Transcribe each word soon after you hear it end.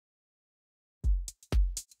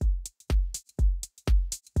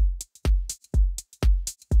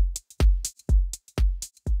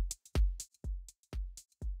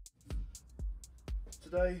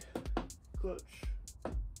today. Clutch,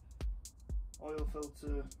 oil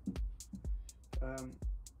filter. We'll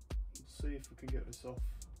see if we can get this off.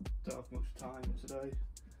 Don't have much time today.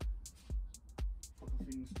 Other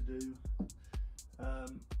things to do.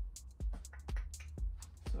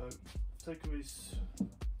 So taking these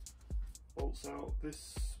bolts out.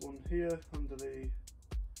 This one here under the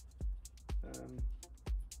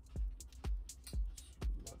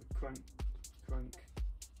like the crank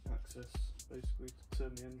access, basically to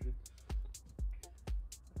turn the engine.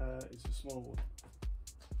 It's a small one,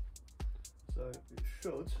 so it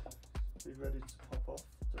should be ready to pop off.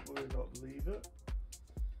 Don't worry about the lever.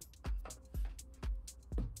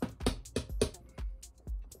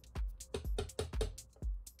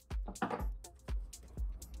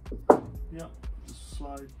 Yeah, just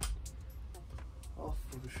slide off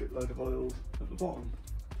with a shitload of oil at the bottom.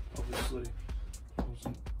 Obviously, I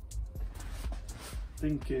wasn't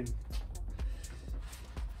thinking.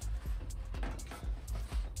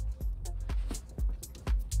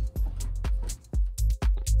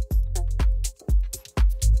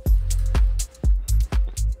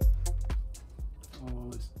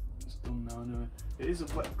 Oh, it's done now anyway. It is a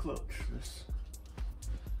wet clutch, this.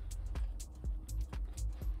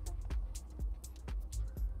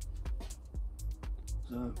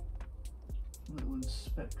 So, little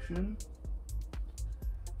inspection,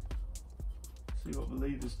 see what the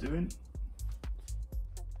lever's doing.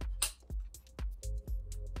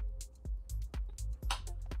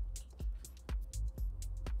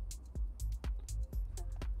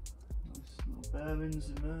 Nice little bearings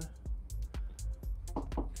in there.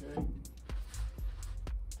 Okay,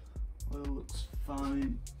 oil looks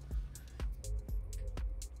fine.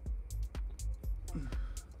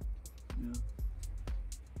 Yeah.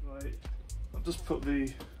 Right, I've just put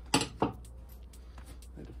the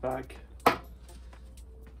bag.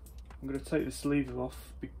 I'm going to take this lever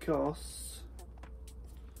off because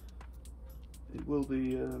it will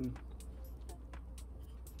be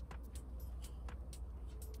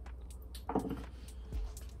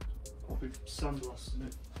I'll be sandblasting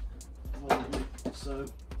it probably, so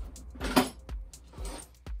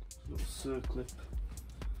little circlip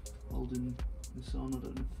holding this on. I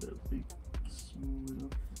don't know if it'll be small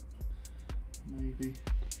enough, maybe.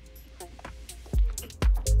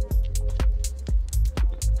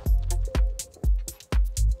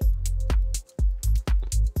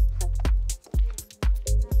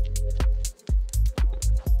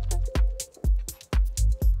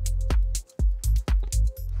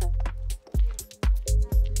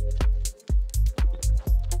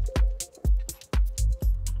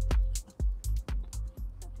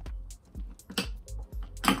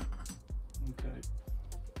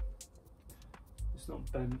 It's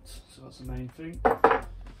not bent, so that's the main thing.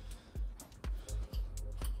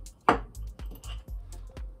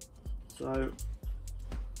 So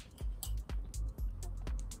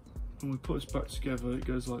when we put this back together, it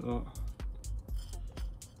goes like that.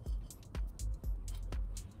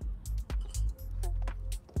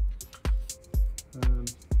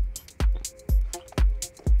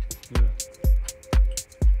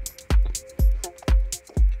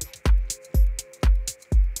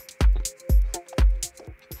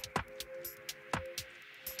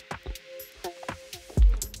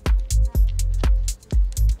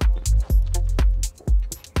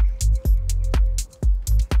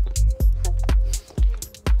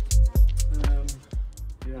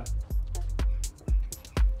 Yeah.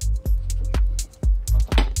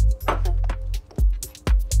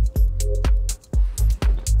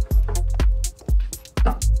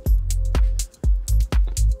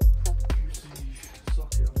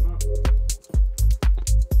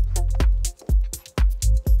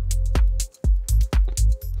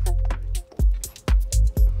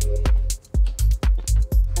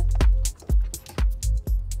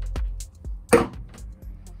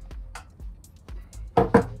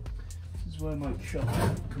 Where my chop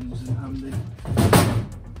comes in handy.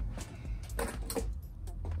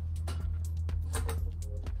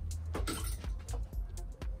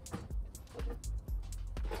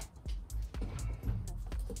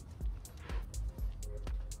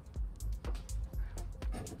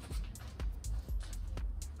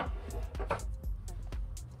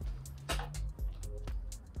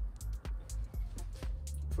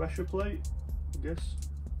 Pressure plate, I guess.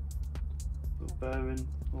 Little bearing,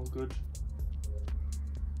 all good.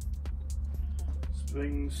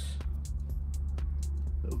 Springs,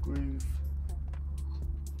 little groove.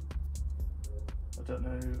 I don't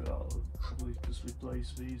know, I'll probably just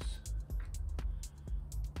replace these.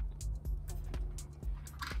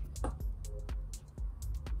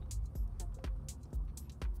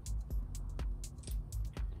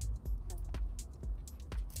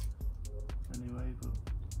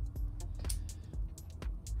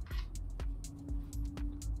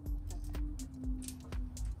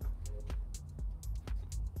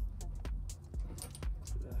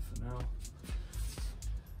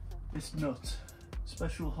 this nut,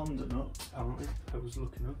 special Honda nut apparently, I was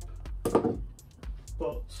looking up,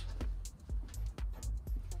 but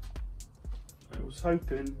I was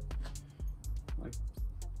hoping like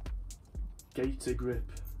gator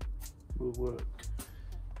grip will work.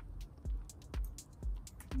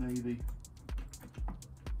 Maybe.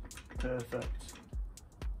 Perfect.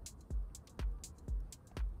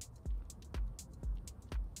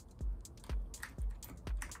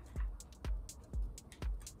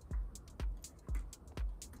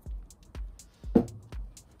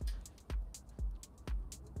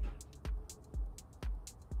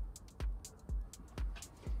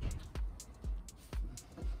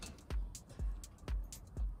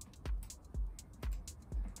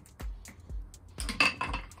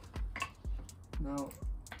 Now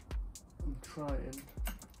I'm trying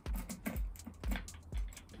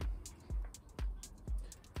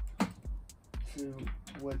to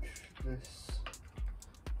wedge this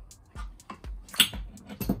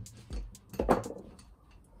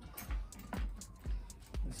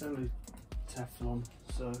it's only Teflon,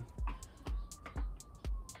 so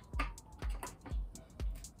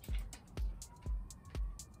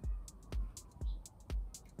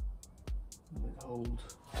let it hold.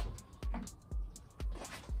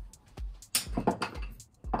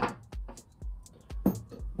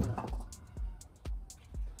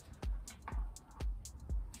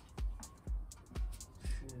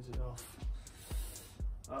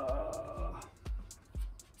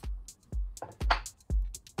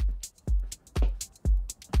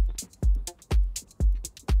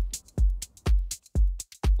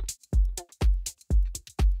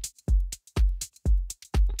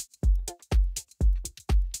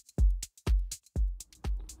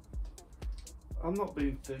 I'm not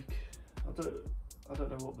being thick. I don't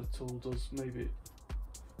know what the tool does. Maybe it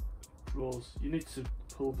draws. You need to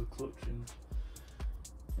pull the clutch in.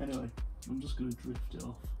 Anyway, I'm just going to drift it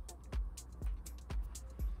off.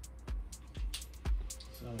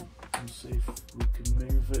 So we'll see if we can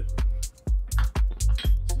move it.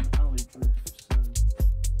 It's an alley drift. So.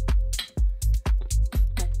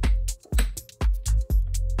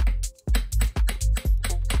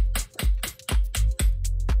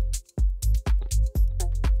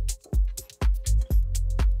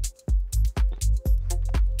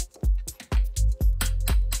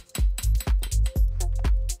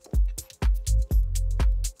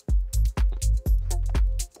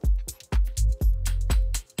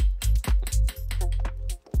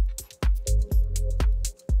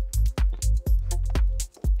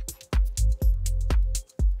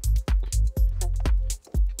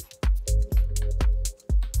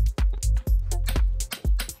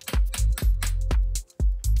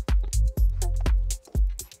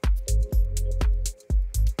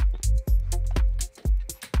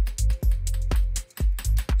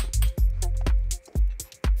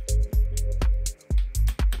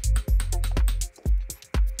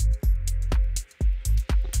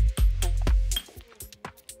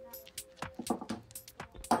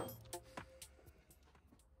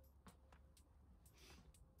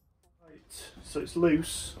 So it's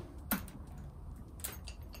loose.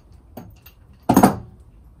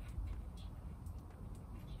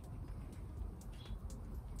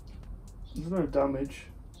 There's no damage.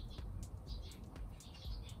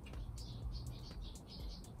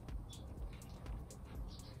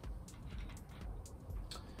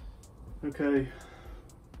 Okay.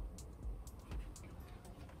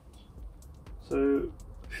 So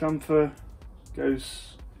chamfer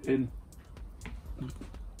goes in.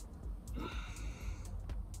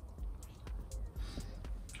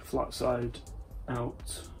 Flat side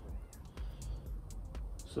out.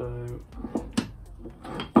 So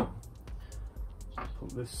put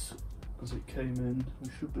this as it came in. We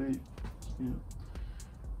should be, yeah.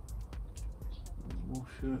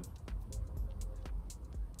 Wash it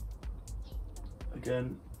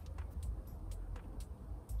again.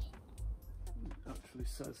 It actually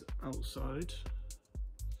says outside.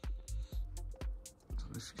 I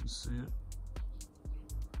don't know if you can see it.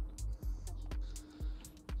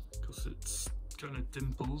 It's kind of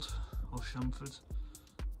dimpled or chamfered.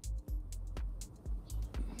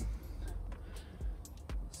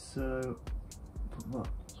 So put that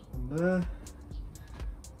on there.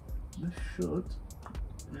 This should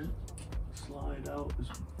slide out as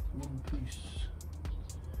one piece.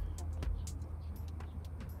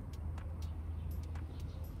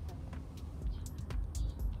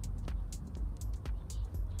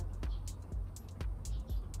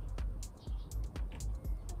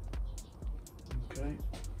 Okay,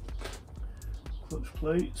 clutch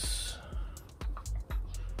plates.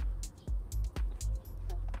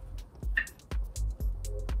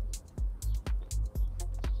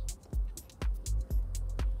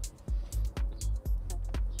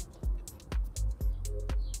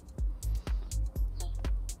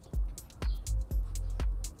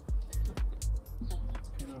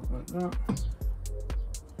 like that.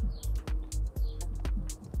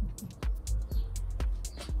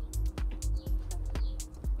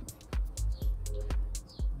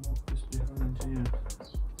 What is behind here?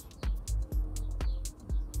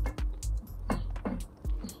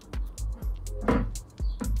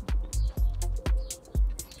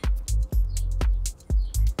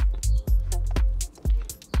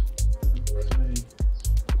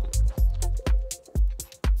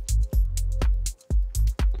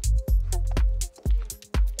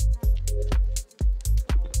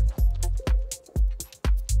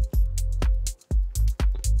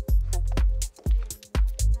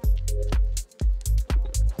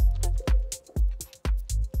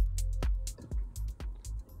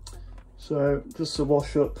 So just a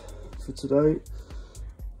wash up for today.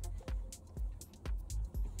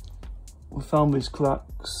 We found these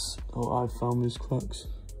cracks, or I found these cracks.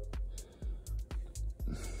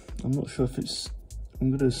 I'm not sure if it's,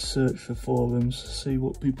 I'm going to search for forums, see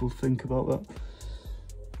what people think about that.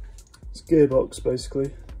 It's gearbox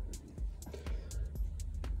basically.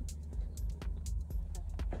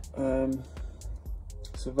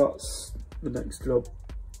 So that's the next job,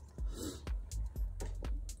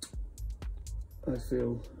 I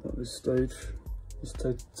feel, at this stage, is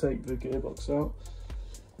to take the gearbox out.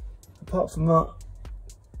 Apart from that,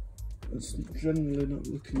 it's generally not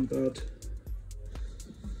looking bad.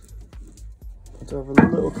 I do have a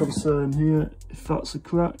little concern here if that's a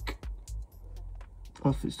crack,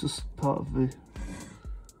 or if it's just part of the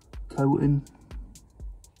coating.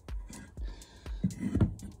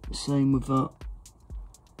 Same with that,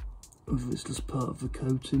 if it's just part of the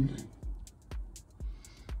coating.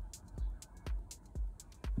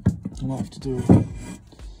 I might have to do a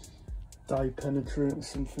dye penetrant or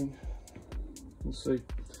something, we'll see.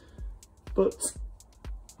 But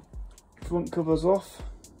front cover's off,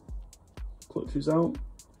 clutch is out,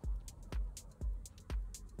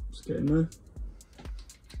 let's get in there.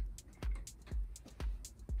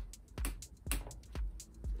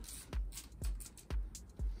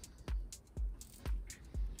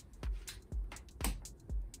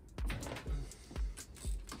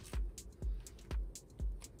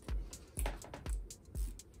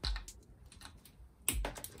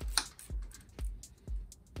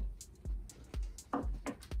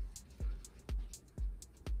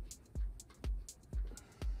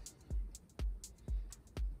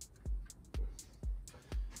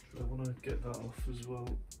 I want to get that off as well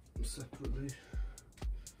separately.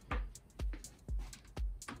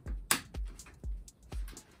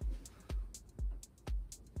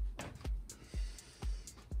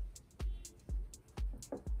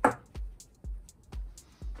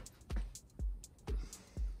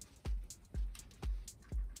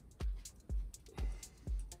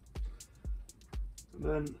 And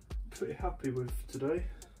then pretty happy with today.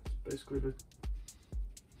 Basically the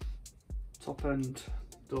top end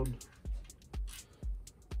done.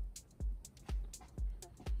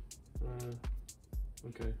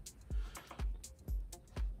 Okay.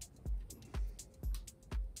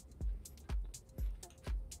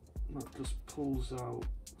 That just pulls out,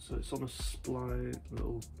 so it's on a spline,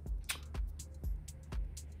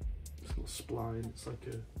 it's not spline, it's like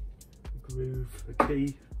a groove, a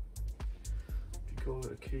key, if you call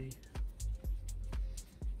it a key.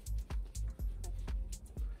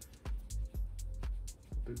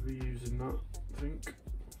 I'll be reusing that, I think.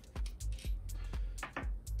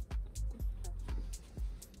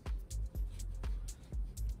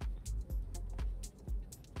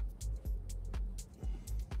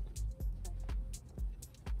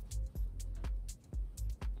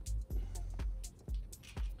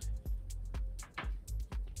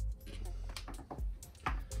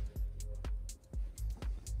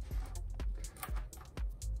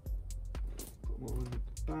 More in the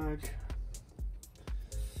bag.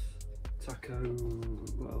 Taco,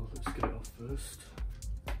 well, let's get it off first.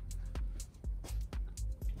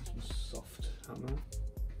 Some soft hammer.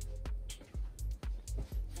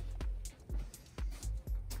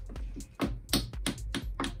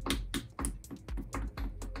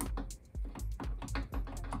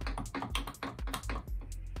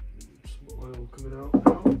 Some oil coming out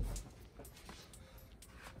now.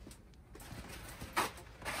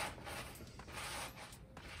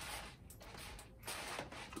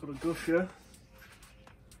 Got a gusher.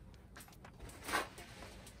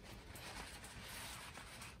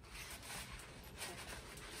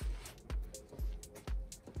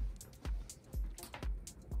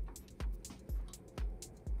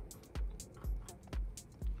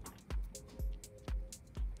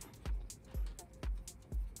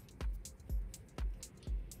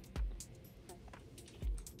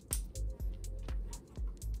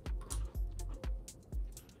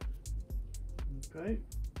 Okay.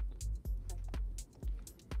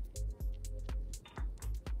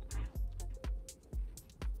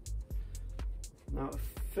 Now I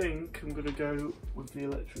think I'm going to go with the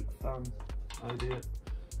electric fan idea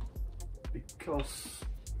because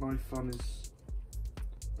my fan is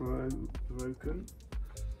broken.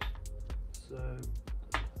 So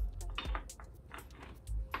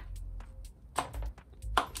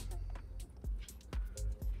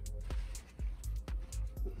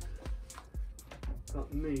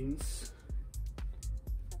that means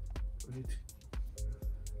I need to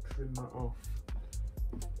trim that off.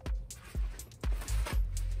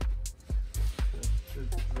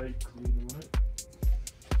 The brake cleaner on it.